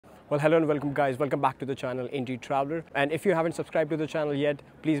Well, hello and welcome guys, welcome back to the channel Indie Traveler. And if you haven't subscribed to the channel yet,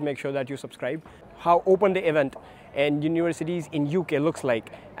 please make sure that you subscribe. How open day event in universities in UK looks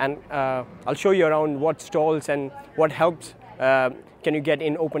like, and I'll show you around what stalls and what helps can you get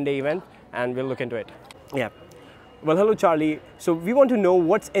in open day event, and we'll look into it. Yeah. Well, hello Charlie. So we want to know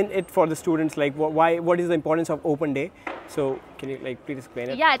what's in it for the students, like what is the importance of open day? So can you please explain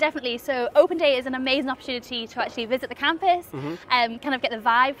it? Yeah, definitely. So open day is an amazing opportunity to actually visit the campus, kind of get the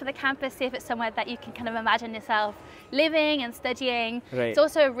vibe for the campus, see if it's somewhere that you can kind of imagine yourself living and studying. Right. It's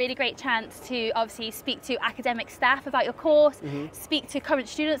also a really great chance to obviously speak to academic staff about your course, speak to current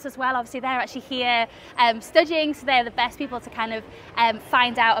students as well. Obviously they're actually here studying, so they're the best people to kind of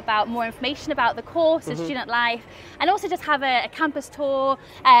find out about more information about the course and student life, and also just have a campus tour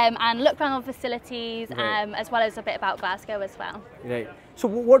and look around all the facilities, as well as a bit about Glasgow as well. Right. So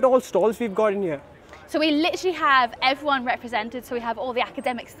what all stalls we've got in here? So we literally have everyone represented. So we have all the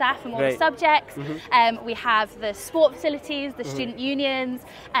academic staff from all the subjects. We have the sport facilities, the student unions.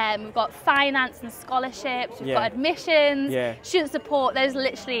 We've got finance and scholarships. We've got admissions, student support. There's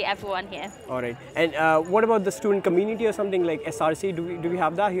literally everyone here. All right. And what about the student community or something like SRC? Do we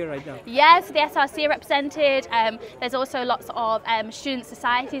have that here right now? Yeah, so the SRC are represented. There's also lots of student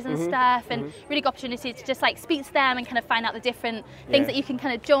societies and stuff, and really good opportunity to just speak to them and kind of find out the different things that you can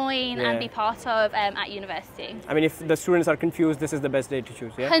kind of join and be part of at university. I mean, if the students are confused, this is the best day to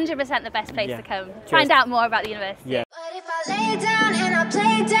choose, yeah? 100% the best place to come. Find out more about the university. Yeah. But if I lay down and I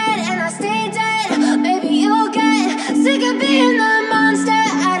play dead and I stay dead, maybe you'll get sick of being the monster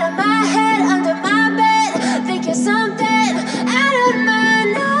out of my head, under my bed, think you're something out of my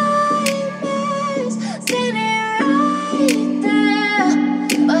nightmares, standing right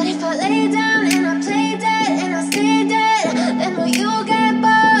there. But if I lay down and I play dead and I stay dead, then will you get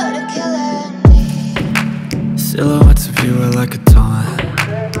bored of killing? Silhouettes of you are like a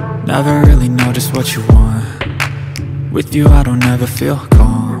taunt. Never really know just what you want. With you I don't ever feel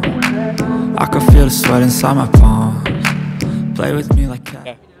calm. I can feel the sweat inside my palms. Play with me like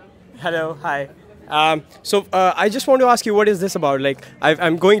cat. Hello, hi. So I just want to ask you, what is this about? Like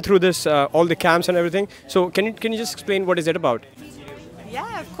I'm going through this all the camps and everything. So can you just explain what is it about?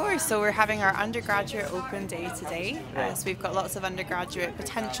 Yeah, of course. So we're having our undergraduate open day today. So we've got lots of undergraduate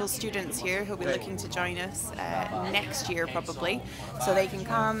potential students here who'll be looking to join us next year probably. So they can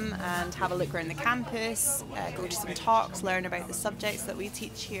come and have a look around the campus, go to some talks, learn about the subjects that we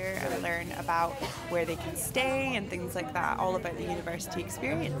teach here, and learn about where they can stay and things like that, all about the university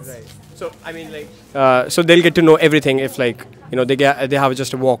experience. Right. So I mean so they'll get to know everything if they have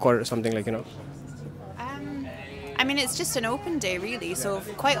just a walk or something I mean, it's just an open day really, so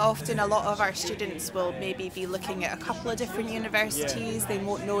quite often a lot of our students will maybe be looking at a couple of different universities. They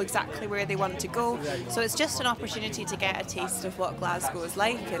won't know exactly where they want to go, so it's just an opportunity to get a taste of what Glasgow is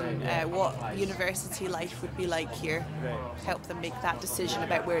like and what university life would be like here. Help them make that decision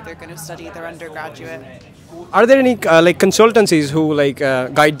about where they're going to study their undergraduate. Are there any consultancies who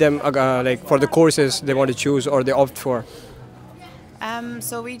guide them for the courses they want to choose or they opt for?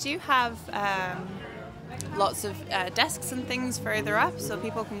 So we do have lots of desks and things further up, so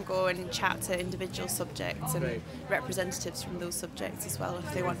people can go and chat to individual subjects and representatives from those subjects as well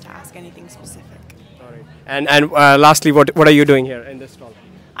if they want to ask anything specific. And lastly, what are you doing here in this stall?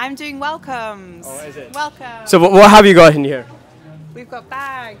 I'm doing welcomes. Oh, is it? Welcome. So what have you got in here? We've got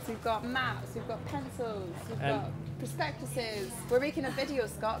bags, we've got maps, we've got pencils, we've got prospectuses. We're making a video,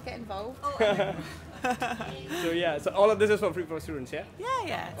 Scott, get involved. So all of this is for free for students, yeah?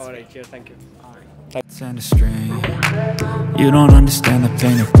 Yeah. Alright, cheers, thank you. And a string. You don't understand the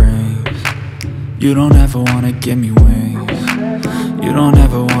pain it brings. You don't ever wanna give me wings. You don't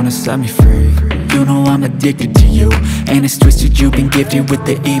ever wanna set me free. You know I'm addicted to you, and it's twisted. You've been gifted with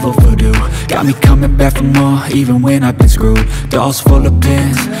the evil voodoo. Got me coming back for more, even when I've been screwed. Dolls full of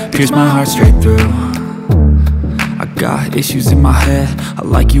pins, pierce my heart straight through. I got issues in my head. I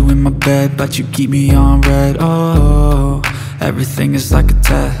like you in my bed, but you keep me on red. Oh, everything is like a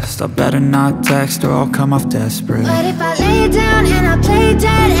test. I better not text or I'll come off desperate. But if I lay down and I play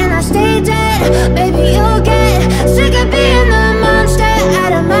dead and I stay dead, maybe you'll get sick of being the monster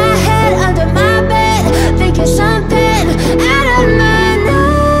out of my head, under my bed, think you're something out of my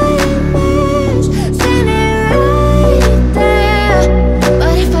nightmares, standing right there.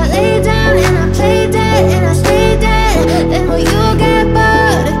 But if I lay down and I play dead and I stay dead, then will you get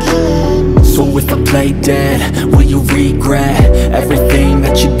bored of killing me? So if I play dead, will you regret everything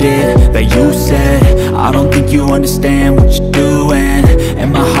that you did, that you said? I don't think you understand what you're doing,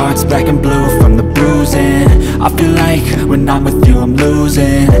 and my heart's black and blue from the bruising. I feel like when I'm with you I'm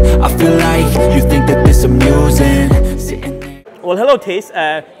losing. I feel like you think that this amusing. Sitting there. Well, hello, Tace.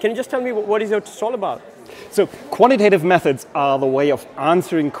 Can you just tell me what is your stall about? So quantitative methods are the way of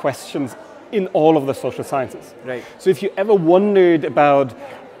answering questions in all of the social sciences. Right. So if you ever wondered about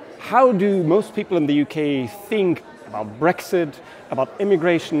how do most people in the UK think about Brexit, about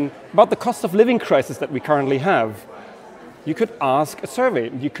immigration, about the cost of living crisis that we currently have, you could ask a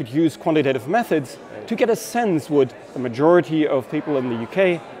survey. You could use quantitative methods to get a sense what the majority of people in the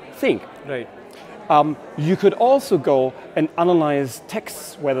UK think. Right. You could also go and analyze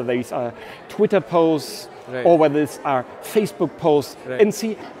texts, whether these are Twitter posts or whether these are Facebook posts, and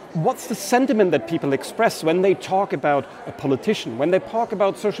see what's the sentiment that people express when they talk about a politician, when they talk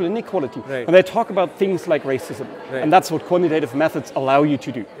about social inequality, when they talk about things like racism. And that's what quantitative methods allow you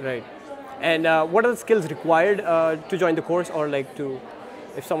to do. Right. And what are the skills required to join the course, or like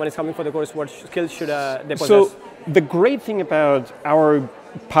if someone is coming for the course, what skills should they possess? So the great thing about our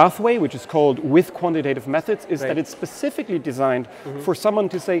pathway, which is called With Quantitative Methods, is that it's specifically designed for someone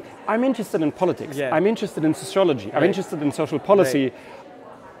to say, I'm interested in politics, I'm interested in sociology, I'm interested in social policy,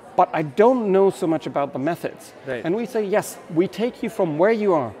 but I don't know so much about the methods. And we say, yes, we take you from where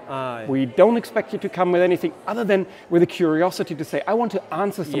you are. We don't expect you to come with anything other than with a curiosity to say, I want to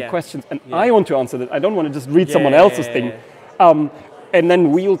answer some questions, and I want to answer that. I don't want to just read someone else's thing. And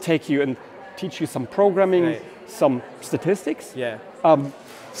then we'll take you and teach you some programming, some statistics,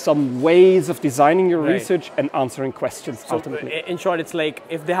 some ways of designing your research and answering questions ultimately. In short, it's like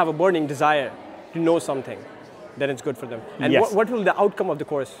if they have a burning desire to know something, then it's good for them. And what will the outcome of the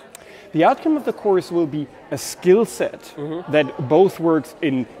course? The outcome of the course will be a skill set that both works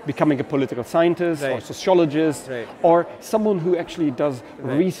in becoming a political scientist or sociologist or someone who actually does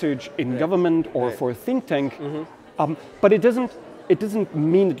research in government or for a think tank. But it doesn't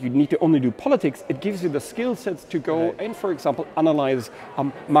mean that you need to only do politics. It gives you the skill sets to go and, for example, analyze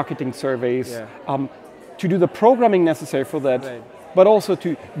marketing surveys, to do the programming necessary for that, but also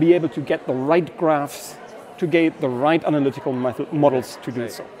to be able to get the right graphs, to get the right analytical models to do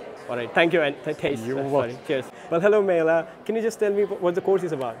so. All right, thank you, and Tace. You're welcome. Cheers. Well, hello, Maela. Can you just tell me what the course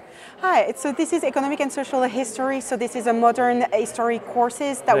is about? Hi, so this is Economic and Social History. So this is a modern history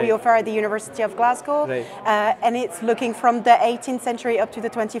courses that we offer at the University of Glasgow. And it's looking from the 18th century up to the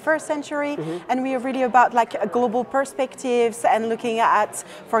 21st century. And we are really about like global perspectives and looking at,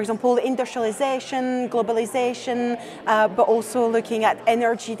 for example, industrialization, globalization, but also looking at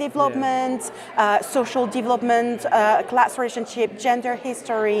energy development, social development, class relationship, gender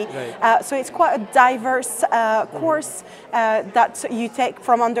history. So it's quite a diverse course that you take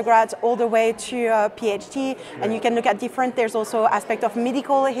from undergrad all the way to PhD, and you can look at different, there's also aspect of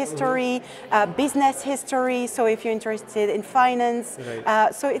medical history, business history, so if you're interested in finance,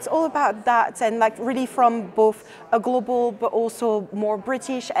 so it's all about that, and like really from both a global but also more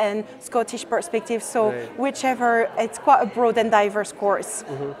British and Scottish perspective, so whichever, it's quite a broad and diverse course.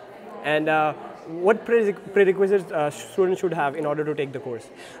 And what prerequisites students should have in order to take the course?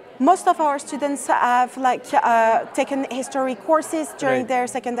 Most of our students have like taken history courses during their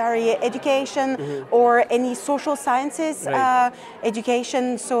secondary education or any social sciences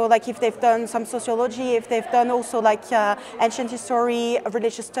education. So like if they've done some sociology, if they've done also like ancient history,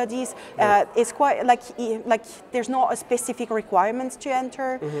 religious studies, it's quite like there's not a specific requirement to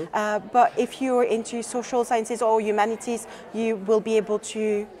enter. But if you're into social sciences or humanities, you will be able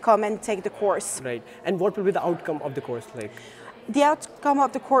to come and take the course. Right. And what will be the outcome of the course like? The outcome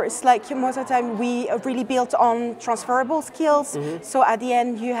of the course, like most of the time, we really built on transferable skills. So at the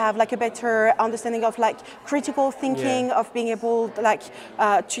end, you have like a better understanding of like critical thinking, of being able like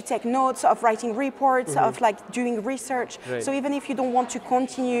to take notes, of writing reports, of like doing research. So even if you don't want to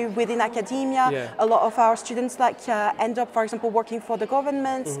continue within academia, a lot of our students like end up, for example, working for the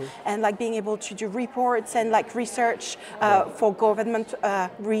government and like being able to do reports and like research for government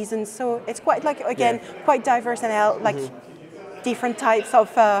reasons. So it's quite like, again, quite diverse and like different types of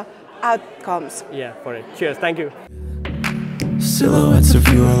outcomes. Yeah, for it. Cheers, thank you. Silhouettes of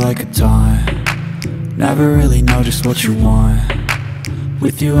you are like a dime. Never really know just what you want.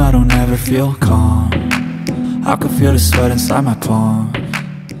 With you I don't ever feel calm. I can feel the sweat inside my palms.